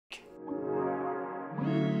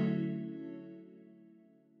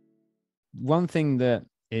one thing that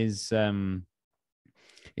is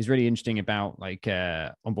really interesting about like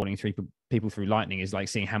onboarding people through Lightning is like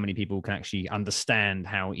seeing how many people can actually understand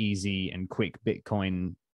how easy and quick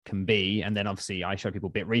Bitcoin can be. And then obviously I show people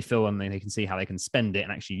Bitrefill and then they can see how they can spend it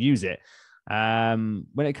and actually use it. When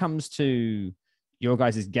it comes to your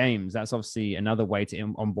guys' games, that's obviously another way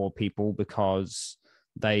to onboard people because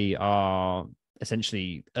they are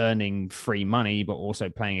essentially earning free money, but also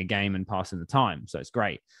playing a game and passing the time. So it's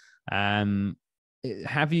great.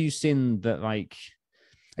 Have you seen that, like,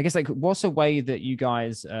 I guess, like, what's a way that you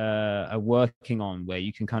guys are working on where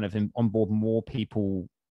you can kind of onboard more people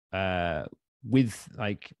with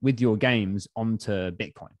your games onto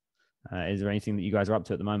Bitcoin? Is there anything that you guys are up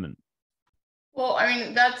to at the moment? Well, I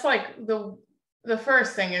mean, that's like the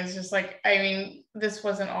first thing is just like, I mean, this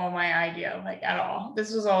wasn't all my idea, like at all.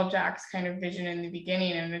 This was all Jack's kind of vision in the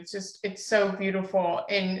beginning. And it's so beautiful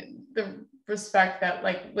in the respect that,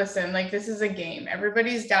 like, listen, like, this is a game.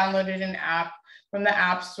 Everybody's downloaded an app from the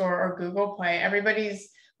App Store or Google Play.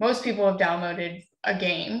 Most people have downloaded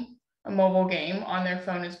a mobile game on their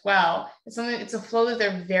phone as well. It's a flow that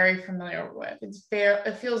they're very familiar with.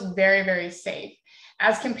 It feels very, very safe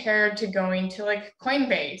as compared to going to like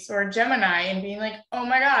Coinbase or Gemini and being like, oh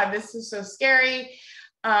my God, this is so scary.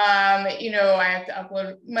 I have to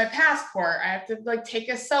upload my passport. I have to like take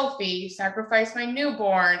a selfie, sacrifice my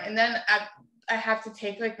newborn. And then I have to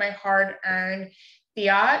take like my hard-earned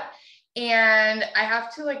fiat. And I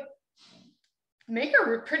have to like make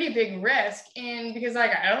a pretty big risk because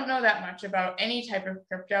like I don't know that much about any type of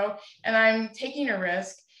crypto, and I'm taking a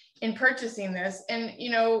risk in purchasing this. And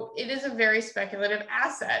it is a very speculative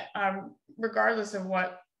asset, regardless of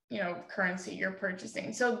what currency you're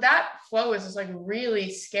purchasing. So that flow is just like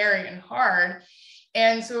really scary and hard.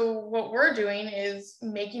 And so what we're doing is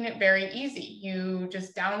making it very easy. You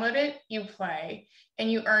just download it, you play, and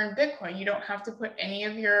you earn Bitcoin. You don't have to put any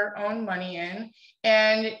of your own money in.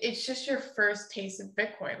 And it's just your first taste of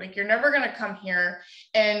Bitcoin. Like, you're never going to come here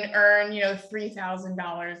and earn,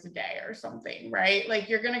 $3,000 a day or something, right? Like,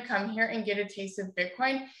 you're going to come here and get a taste of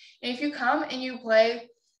Bitcoin. And if you come and you play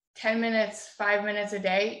 10 minutes, 5 minutes a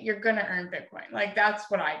day, you're going to earn Bitcoin. Like, that's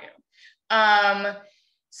what I do.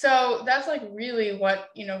 So that's like really what,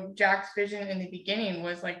 Jack's vision in the beginning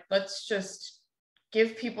was like, let's just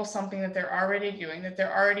give people something that they're already doing, that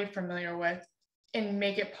they're already familiar with, and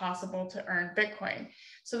make it possible to earn Bitcoin.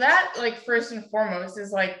 So that, like, first and foremost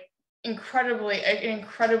is like an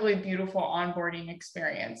incredibly beautiful onboarding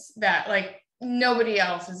experience that like nobody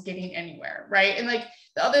else is getting anywhere, right? And like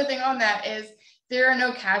the other thing on that is there are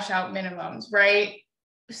no cash out minimums, right?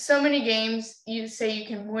 So many games, you say you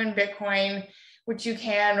can win Bitcoin, which you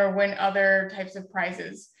can, or win other types of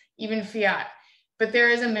prizes, even fiat. But there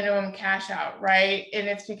is a minimum cash out, right? And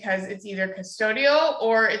it's because it's either custodial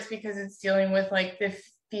or it's because it's dealing with like the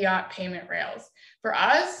fiat payment rails. For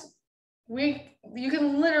us, you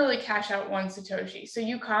can literally cash out one Satoshi. So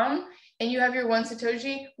you come and you have your one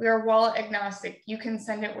Satoshi, we are wallet agnostic. You can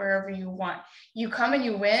send it wherever you want. You come and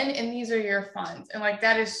you win, and these are your funds. And like,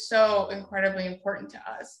 that is so incredibly important to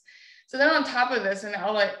us. So then on top of this, and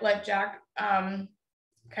I'll let Jack kind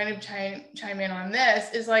of chime in on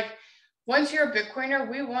this, is like, once you're a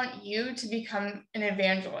Bitcoiner, we want you to become an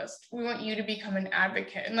evangelist. We want you to become an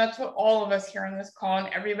advocate. And that's what all of us here on this call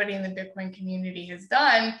and everybody in the Bitcoin community has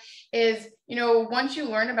done is, once you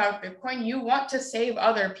learn about Bitcoin, you want to save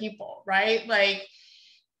other people, right? Like,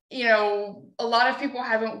 a lot of people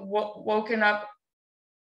haven't woken up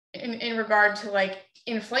in regard to like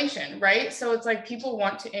inflation, right? So it's like people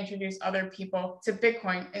want to introduce other people to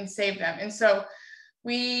Bitcoin and save them. And so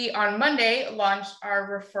we, on Monday, launched our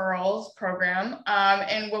referrals program.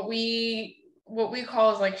 And what we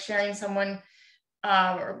call is like sharing someone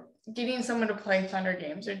or getting someone to play Thunder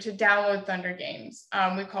games or to download Thunder games.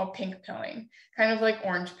 We call pink pilling, kind of like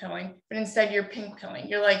orange pilling, but instead you're pink pilling.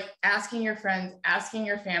 You're like asking your friends, asking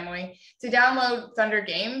your family to download Thunder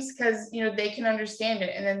games because, they can understand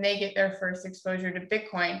it. And then they get their first exposure to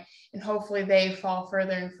Bitcoin, and hopefully they fall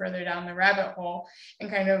further and further down the rabbit hole and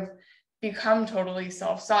kind of become totally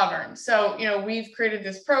self-sovereign. So, we've created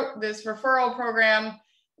this referral program.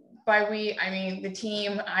 By we, I mean the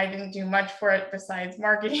team. I didn't do much for it besides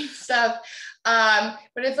marketing stuff. But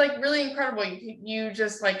it's like really incredible. You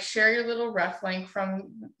just like share your little ref link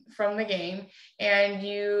from the game, and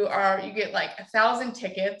you get like 1,000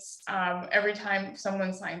 tickets every time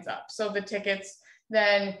someone signs up. So the tickets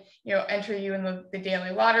then enter you in the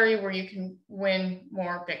daily lottery where you can win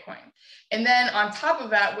more Bitcoin. And then on top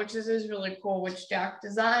of that, which is really cool, which Jack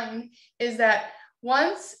designed, is that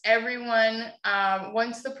once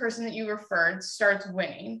the person that you referred starts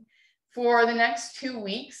winning, for the next 2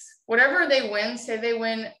 weeks, whatever they win, say they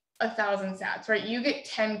win 1,000 sats, right? You get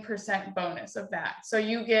 10% bonus of that. So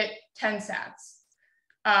you get 10 sats.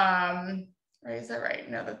 Right? Is that right?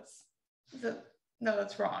 No,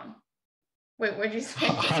 that's wrong. Wait, what'd you say?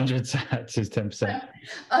 100 sats is 10%.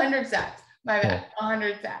 100 sats. My bad.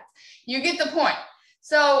 100 sats. You get the point.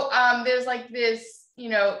 So there's like this,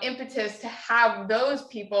 impetus to have those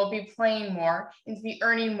people be playing more and to be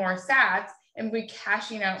earning more sats and be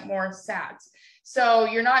cashing out more sats. So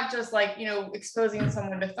you're not just like, exposing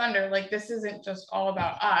someone to Thunder. Like, this isn't just all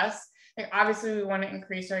about us. Like, obviously we want to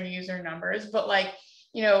increase our user numbers, but like,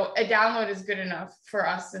 a download is good enough for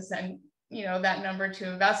us to send, that number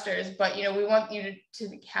to investors, but, we want you to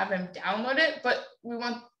have them download it, but we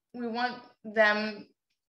want them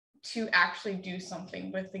to actually do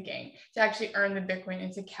something with the game, to actually earn the Bitcoin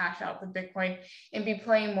and to cash out the Bitcoin and be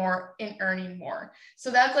playing more and earning more.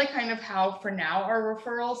 So that's like kind of how for now our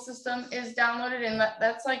referral system is downloaded. And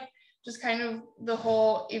that's like just kind of the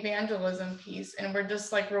whole evangelism piece. And we're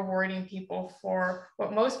just like rewarding people for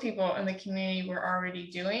what most people in the community were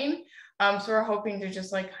already doing. So we're hoping to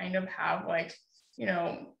just like kind of have like,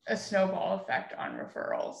 a snowball effect on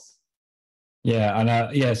referrals. Yeah,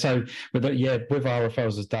 and so with our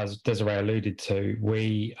referrals, as Desiree alluded to,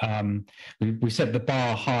 we set the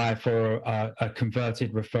bar high for a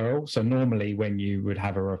converted referral. So normally when you would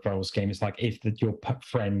have a referral scheme, it's like if your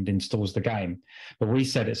friend installs the game, but we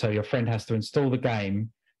set it so your friend has to install the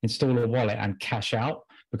game, install a wallet, and cash out,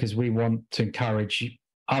 because we want to encourage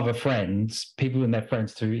other friends, people and their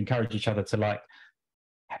friends, to encourage each other to like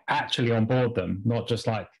actually onboard them, not just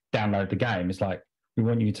like download the game. It's like, we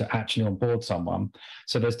want you to actually onboard someone.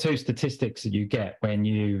 So there's two statistics that you get when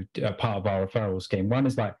you are part of our referral scheme. One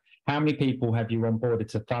is like, how many people have you onboarded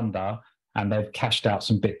to Thunder and they've cashed out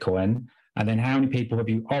some Bitcoin? And then how many people have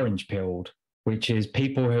you orange pilled, which is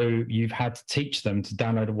people who you've had to teach them to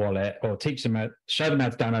download a wallet, or show them how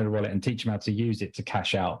to download a wallet and teach them how to use it to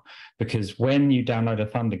cash out. Because when you download a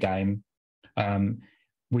Thunder game,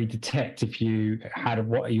 we detect if you have a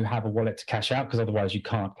wallet to cash out, because otherwise you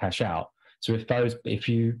can't cash out. So if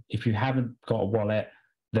you haven't got a wallet,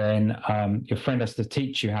 then your friend has to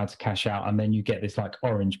teach you how to cash out, and then you get this like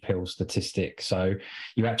orange pill statistic. So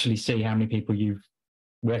you actually see how many people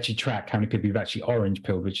we actually track how many people you've actually orange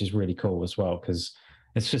pilled, which is really cool as well, because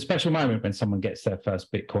it's a special moment when someone gets their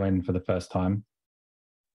first Bitcoin for the first time.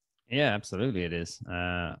 Yeah, absolutely it is.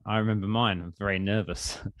 I remember mine. I'm very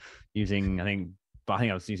nervous using, I think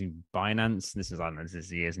I was using Binance. This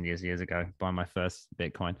is years and years ago, buying my first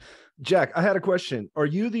Bitcoin. Jack, I had a question. Are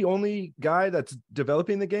you the only guy that's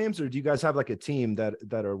developing the games, or do you guys have like a team that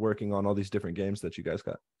are working on all these different games that you guys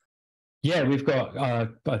got? Yeah, we've got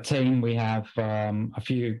a team. We have a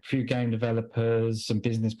few game developers, some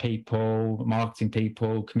business people, marketing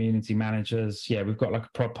people, community managers. Yeah, we've got like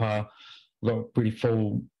we've got a really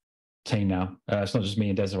full team now. It's not just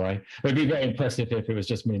me and Desiree. It would be very impressive if it was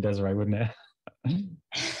just me and Desiree, wouldn't it?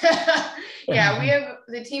 Yeah,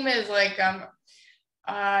 the team is like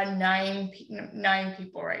 9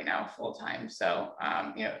 people right now full time. So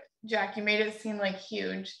Jack, you made it seem like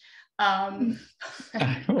huge. Well,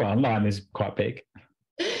 online is quite big.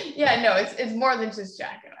 Yeah, no, it's more than just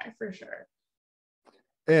Jack and I, for sure.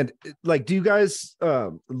 And like, do you guys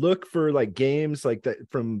look for like games like that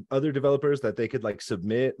from other developers that they could like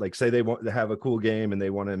submit? Like, say they want to have a cool game and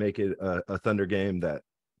they want to make it a Thunder game that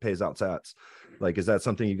pays out sats. Like, is that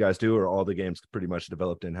something you guys do, or all the games pretty much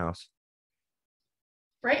developed in-house?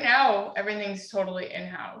 Right now, everything's totally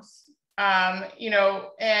in-house. And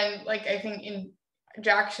like, I think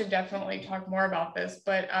Jack should definitely talk more about this,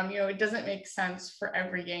 but it doesn't make sense for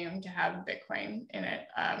every game to have Bitcoin in it.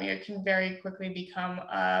 It can very quickly become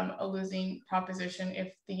a losing proposition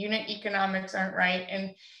if the unit economics aren't right.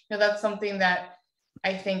 And that's something that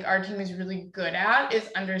I think our team is really good at, is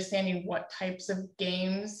understanding what types of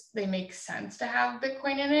games they make sense to have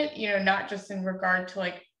Bitcoin in it, not just in regard to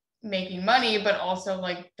like making money, but also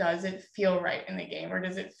like, does it feel right in the game, or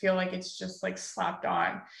does it feel like it's just like slapped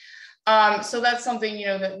on? So that's something,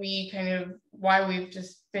 that we why we've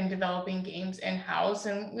just been developing games in-house.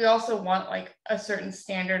 And we also want like a certain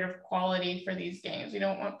standard of quality for these games. We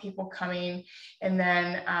don't want people coming and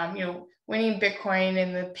then, winning Bitcoin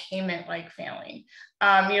and the payment like failing.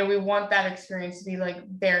 We want that experience to be like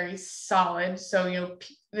very solid. So,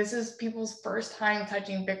 this is people's first time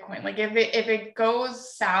touching Bitcoin. Like if it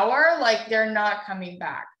goes sour, like they're not coming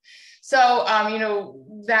back. So,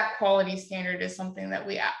 that quality standard is something that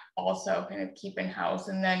we also kind of keep in house.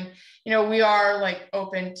 And then, we are like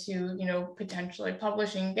open to, potentially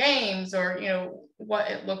publishing games or, what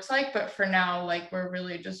it looks like. But for now, like we're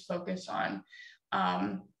really just focused on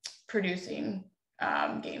producing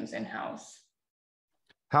games in-house.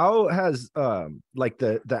 How has like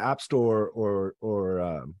the App Store or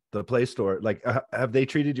the Play Store, like have they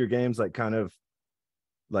treated your games like kind of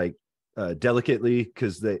like delicately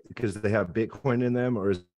because they have Bitcoin in them,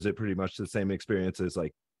 or is it pretty much the same experience as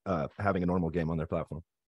like having a normal game on their platform?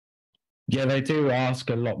 Yeah, they do ask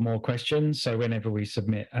a lot more questions. So whenever we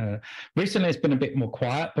submit, recently it's been a bit more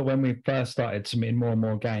quiet, but when we first started submitting more and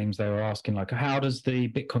more games, they were asking like, how does the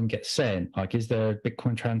Bitcoin get sent? Like, is there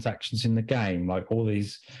Bitcoin transactions in the game? Like all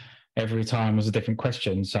these, every time was a different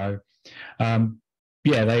question. So yeah,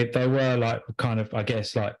 they were like kind of, I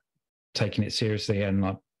guess, like taking it seriously and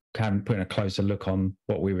like putting a closer look on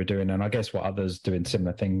what we were doing. And I guess what others doing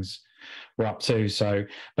similar things we're up to. So,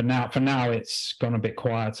 but now for now it's gone a bit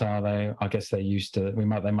quieter. I guess they're used to.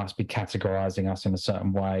 They must be categorizing us in a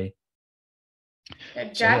certain way.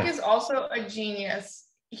 Yeah, Jack is also a genius.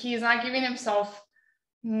 He's not giving himself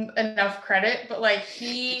enough credit, but like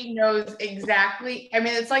he knows exactly. I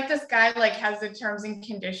mean, it's like this guy like has the terms and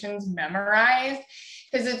conditions memorized.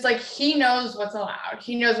 Because it's like he knows what's allowed,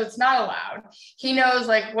 he knows what's not allowed, he knows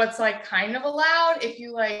like what's like kind of allowed if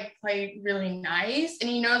you like play really nice, and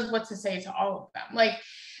he knows what to say to all of them. Like,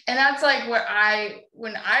 and that's like what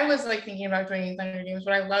when I was like thinking about joining Thunder Games,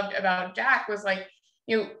 what I loved about Jack was like,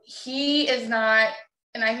 you know, he is not,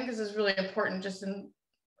 and I think this is really important just in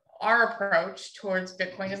our approach towards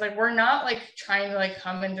Bitcoin, is like we're not like trying to like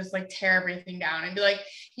come and just like tear everything down and be like,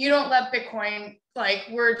 you don't let Bitcoin, like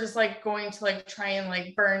we're just like going to like try and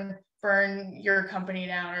like burn your company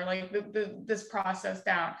down or like this process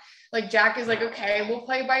down. Like Jack is like, okay, we'll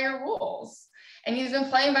play by your rules. And he's been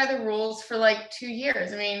playing by the rules for like 2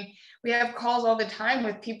 years. I mean, we have calls all the time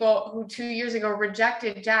with people who 2 years ago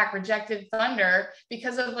rejected Jack, rejected Thunder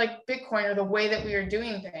because of like Bitcoin or the way that we were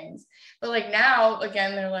doing things. But like now,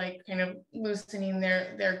 again, they're like kind of loosening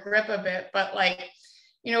their grip a bit. But like,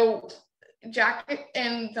 you know, Jack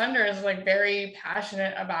and Thunder is like very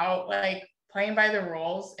passionate about like playing by the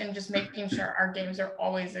rules and just making sure our games are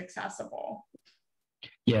always accessible.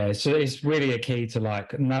 Yeah, so it's really a key to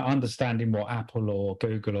like understanding what Apple or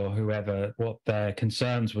Google or whoever, what their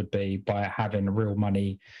concerns would be by having real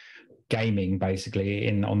money gaming basically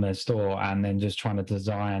on their store, and then just trying to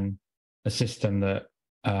design a system that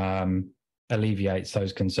alleviates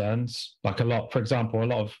those concerns. Like for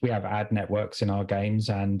example, we have ad networks in our games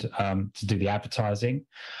and to do the advertising,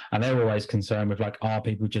 and they're always concerned with like, are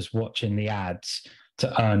people just watching the ads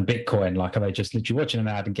to earn Bitcoin? Like, are they just literally watching an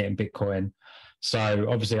ad and getting Bitcoin? So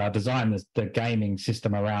obviously I designed the gaming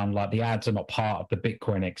system around like the ads are not part of the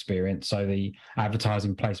Bitcoin experience. So the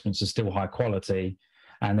advertising placements are still high quality.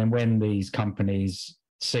 And then when these companies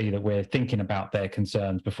see that we're thinking about their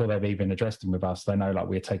concerns before they've even addressed them with us, they know like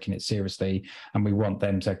we're taking it seriously and we want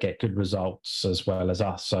them to get good results as well as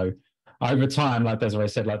us. So over time, like Desiree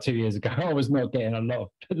said, like 2 years ago, I was not getting a lot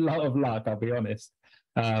of luck, I'll be honest.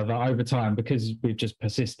 But over time, because we've just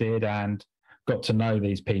persisted and got to know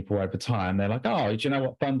these people over time, they're like, oh, do you know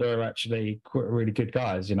what, Thunder are actually really good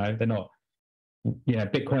guys, you know, they're not, you know,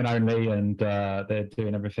 Bitcoin only, and they're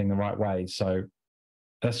doing everything the right way. So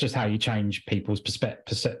that's just how you change people's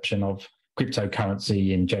perception of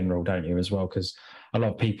cryptocurrency in general, don't you, as well? Because a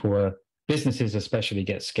lot of businesses especially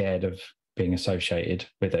get scared of being associated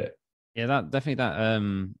with it. Yeah, that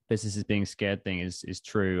businesses being scared thing is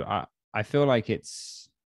true. I feel like it's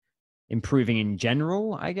improving in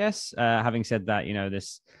general, I guess. Having said that, you know,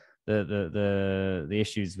 the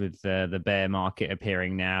issues with the bear market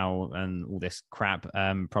appearing now and all this crap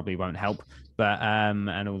probably won't help. But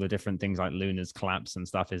and all the different things like Luna's collapse and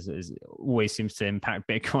stuff is always seems to impact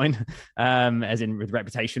Bitcoin, as in with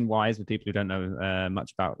reputation wise, with people who don't know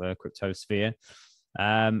much about the crypto sphere.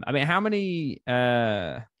 I mean, how many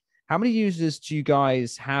users do you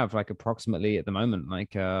guys have, like approximately at the moment?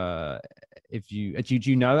 Like, if you do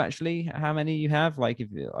you know actually how many you have, like if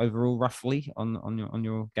overall roughly on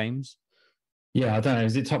your games? Yeah, I don't know.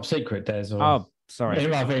 Is it top secret, Des? Or... Oh, sorry. It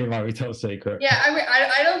might be top secret. Yeah, I mean,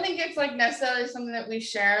 I don't think it's like necessarily something that we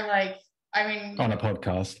share. Like, I mean, on a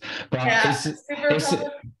podcast, but yeah, it's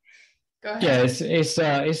go ahead. yeah, it's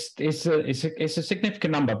a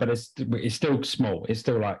significant number, but it's still small. It's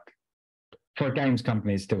still like, for a games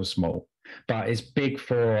company, it's still small, but it's big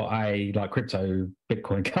for a like crypto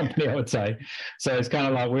Bitcoin company, I would say. So it's kind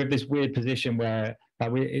of like we're in this weird position where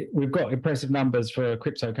like we've got impressive numbers for a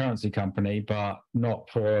cryptocurrency company, but not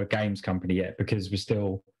for a games company yet, because we're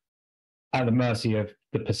still at the mercy of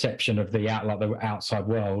the perception of the outside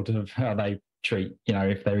world of how they treat, you know,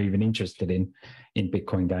 if they're even interested in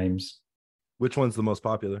Bitcoin games. Which one's the most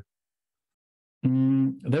popular?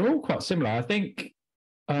 They're all quite similar. I think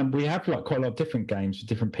We have like quite a lot of different games for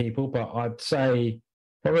different people, but I'd say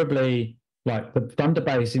probably like the Thunder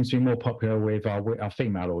Bay seems to be more popular with our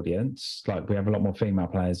female audience. Like we have a lot more female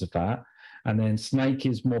players of that. And then Snake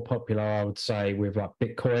is more popular, I would say, with like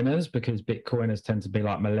Bitcoiners, because Bitcoiners tend to be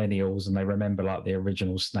like millennials and they remember like the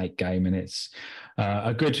original Snake game. And it's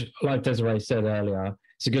a good, like Desiree said earlier,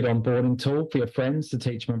 it's a good onboarding tool for your friends to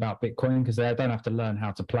teach them about Bitcoin, because they don't have to learn how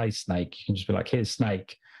to play Snake. You can just be like, here's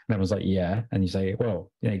Snake. And everyone's like, yeah. And you say,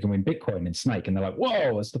 well, you can win Bitcoin in Snake. And they're like,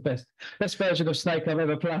 whoa, it's the best version of Snake I've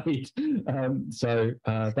ever played. So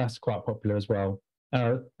that's quite popular as well.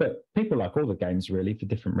 But people like all the games really for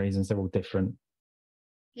different reasons. They're all different.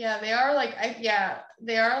 Yeah, they are like,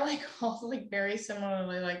 they are like also like very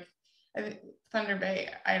similarly like Thunder Bay.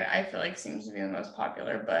 I feel like seems to be the most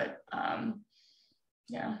popular, but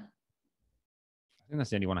yeah. I think that's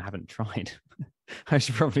the only one I haven't tried. I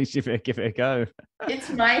should probably give it a go. It's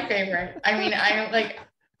my favorite. I mean,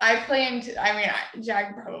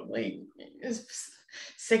 Jack probably is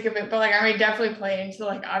sick of it, but like I definitely play into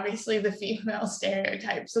like obviously the female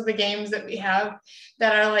stereotypes. So the games that we have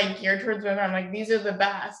that are like geared towards women, I'm like, these are the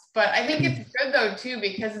best. But I think it's good though too,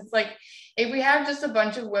 because it's like if we have just a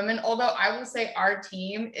bunch of women, although I will say our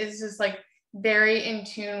team is just like very in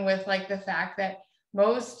tune with like the fact that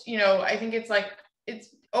most, I think it's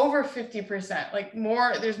over 50%, like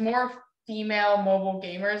there's more female mobile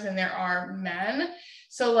gamers than there are men.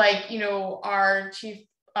 So like, our chief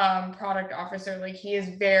product officer, like he is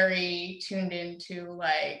very tuned into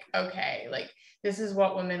like, okay, like this is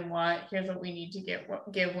what women want, here's what we need to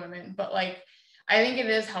give women. But like I think it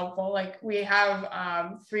is helpful, like we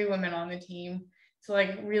have 3 women on the team to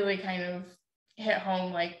like really kind of hit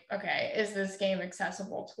home like, okay, is this game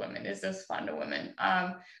accessible to women, is this fun to women?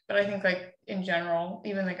 But I think like in general,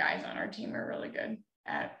 even the guys on our team are really good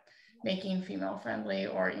at making female friendly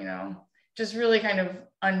or just really kind of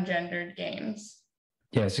ungendered games.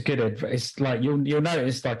 Yeah, it's a good advice. Like you'll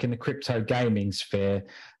notice like in the crypto gaming sphere,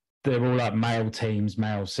 they're all like male teams,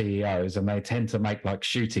 male CEOs, and they tend to make like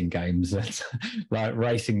shooting games and like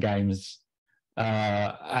racing games.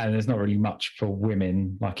 And there's not really much for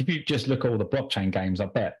women. Like if you just look at all the blockchain games, I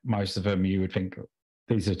bet most of them you would think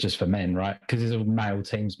these are just for men, right? Because it's all male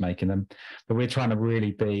teams making them. But we're trying to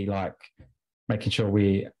really be like making sure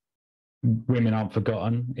women aren't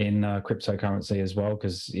forgotten in cryptocurrency as well.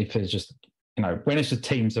 Because if there's just when it's just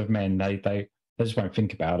teams of men, they just won't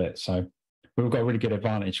think about it. So we've got a really good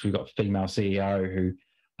advantage. We've got a female CEO who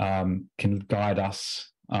can guide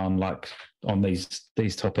us on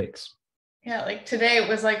these topics. Yeah, like today it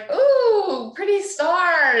was like, ooh, pretty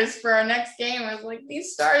stars for our next game. I was like,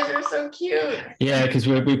 these stars are so cute. Yeah, because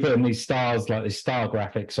we put in these stars, like these star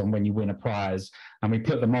graphics on when you win a prize, and we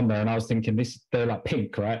put them on there. And I was thinking, they're like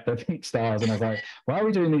pink, right? They're pink stars. And I was like, why are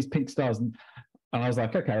we doing these pink stars? And I was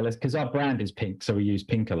like, okay, because our brand is pink, so we use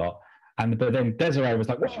pink a lot. But then Desiree was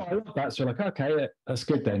like, "Wow, I love that." So we're like, okay, that's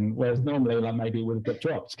good then. Whereas normally, like maybe it would have got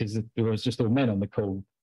dropped because it was just all men on the call.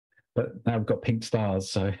 But now we've got pink stars.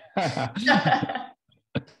 So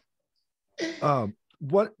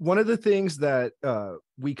one of the things that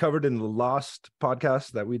we covered in the Lost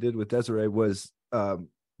podcast that we did with Desiree was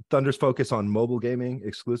Thunder's focus on mobile gaming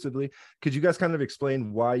exclusively. Could you guys kind of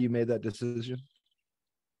explain why you made that decision?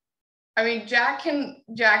 I mean, Jack,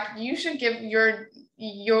 you should give your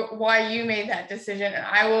why you made that decision, and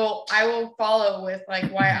I will follow with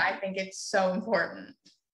like why I think it's so important.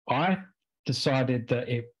 I decided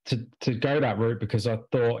that to go that route because I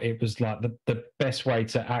thought it was like the best way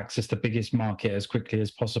to access the biggest market as quickly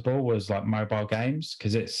as possible was like mobile games,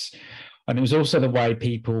 because it was also the way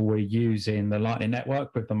people were using the Lightning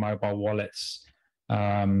Network with the mobile wallets,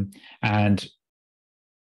 and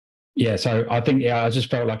yeah, so I think I just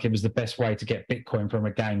felt like it was the best way to get Bitcoin from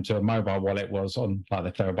a game to a mobile wallet was on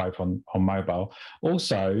like they were both on mobile.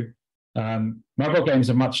 Also, mobile games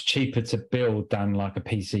are much cheaper to build than like a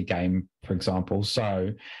PC game, for example.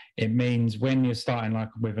 So it means when you're starting like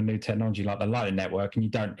with a new technology like the Lightning Network, and you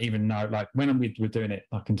don't even know, like when we were doing it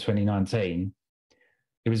like in 2019,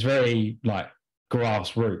 it was very like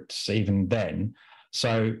grassroots even then.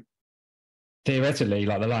 So theoretically,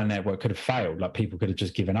 like the Lightning Network could have failed, like people could have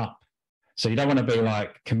just given up. So you don't want to be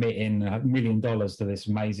like committing $1 million to this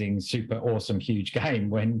amazing, super awesome, huge game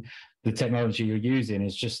when the technology you're using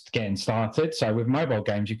is just getting started. So with mobile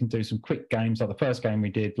games, you can do some quick games. Like the first game we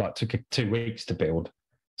did like took 2 weeks to build.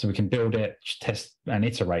 So we can build it, test and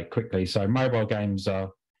iterate quickly. So mobile games are,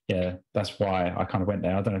 yeah, that's why I kind of went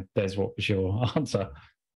there. I don't know, Des, what was your answer?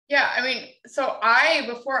 Yeah, I mean, so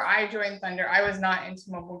before I joined Thunder, I was not into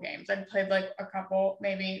mobile games. I'd played like a couple,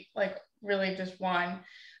 maybe like really just one.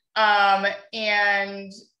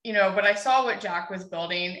 And but I saw what Jack was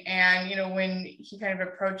building, and, when he kind of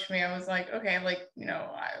approached me, I was like, okay, like,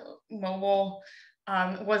 mobile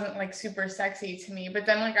wasn't like super sexy to me. But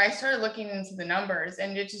then like I started looking into the numbers,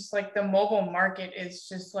 and it's just like the mobile market is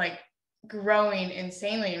just like growing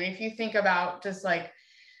insanely. I mean, if you think about just like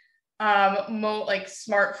like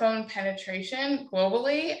smartphone penetration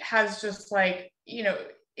globally has just like,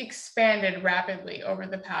 expanded rapidly over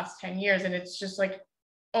the past 10 years. And it's just like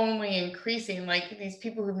only increasing. Like these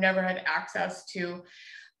people who've never had access to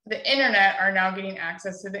the internet are now getting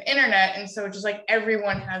access to the internet. And so just like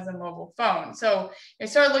everyone has a mobile phone. So I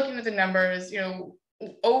started looking at the numbers,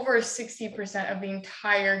 over 60% of the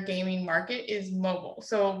entire gaming market is mobile.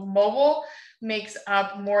 So mobile makes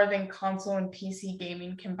up more than console and PC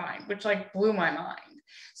gaming combined, which like blew my mind.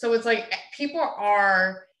 So it's like people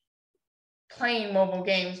are playing mobile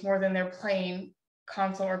games more than they're playing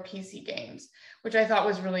console or PC games, which I thought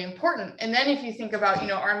was really important. And then if you think about,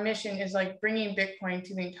 our mission is like bringing Bitcoin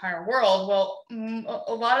to the entire world. Well,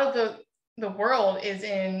 a lot of the world is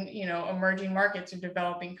in, emerging markets or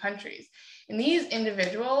developing countries. And these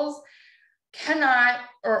individuals cannot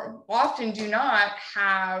or often do not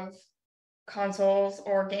have consoles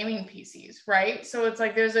or gaming PCs, right? So it's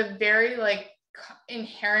like there's a very like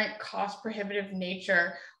inherent cost prohibitive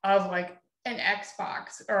nature of like an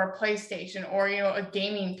Xbox or a PlayStation or, a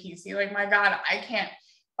gaming PC. Like, my God, I can't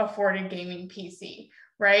afford a gaming PC,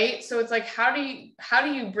 right? So it's like, how do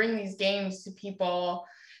you bring these games to people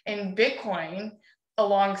and Bitcoin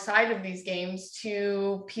alongside of these games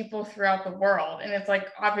to people throughout the world? And it's like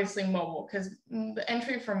obviously mobile, because the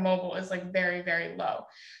entry for mobile is like very, very low.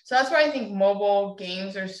 So that's why I think mobile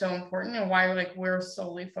games are so important, and why like we're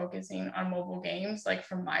solely focusing on mobile games, like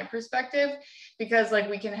from my perspective, because like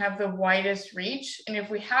we can have the widest reach. And if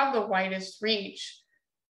we have the widest reach,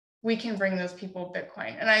 we can bring those people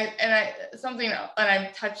Bitcoin. And I something, and I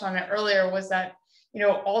touched on it earlier, was that,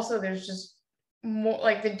 also there's just more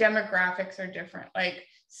like the demographics are different. Like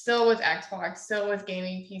still with Xbox, still with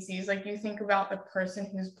gaming PCs, like you think about the person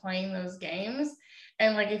who's playing those games,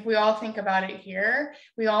 and like if we all think about it here,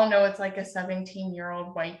 we all know it's like a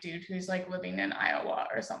 17-year-old white dude who's like living in Iowa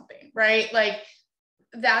or something, right? Like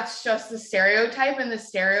that's just the stereotype, and the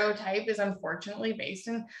stereotype is unfortunately based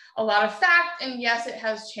in a lot of fact. And yes, it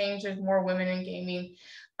has changed. There's more women in gaming,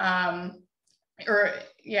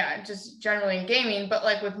 just generally in gaming. But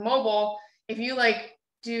like with mobile, if you like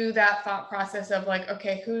do that thought process of like,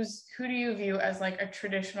 okay, who do you view as like a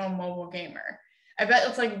traditional mobile gamer? I bet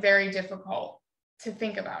it's like very difficult to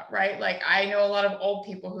think about, right? Like I know a lot of old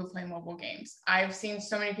people who play mobile games. I've seen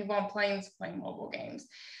so many people on planes playing mobile games.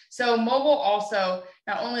 So mobile also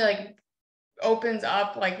not only like opens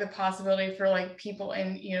up like the possibility for like people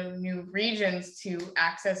in, new regions to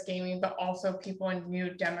access gaming, but also people in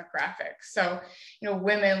new demographics. So,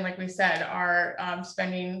 women, like we said, are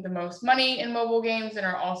spending the most money in mobile games, and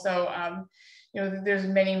are also, there's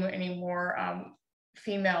many more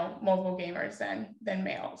female mobile gamers than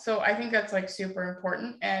male. So I think that's like super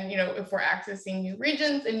important. And, if we're accessing new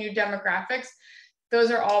regions and new demographics,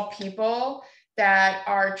 those are all people that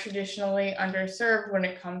are traditionally underserved when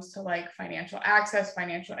it comes to like financial access,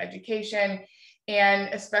 financial education, and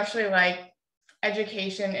especially like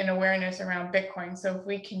education and awareness around Bitcoin. So if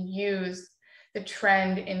we can use the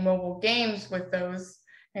trend in mobile games with those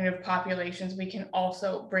kind of populations, we can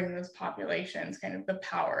also bring those populations kind of the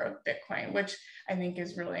power of Bitcoin, which I think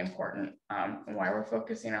is really important, and why we're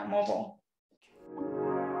focusing on mobile.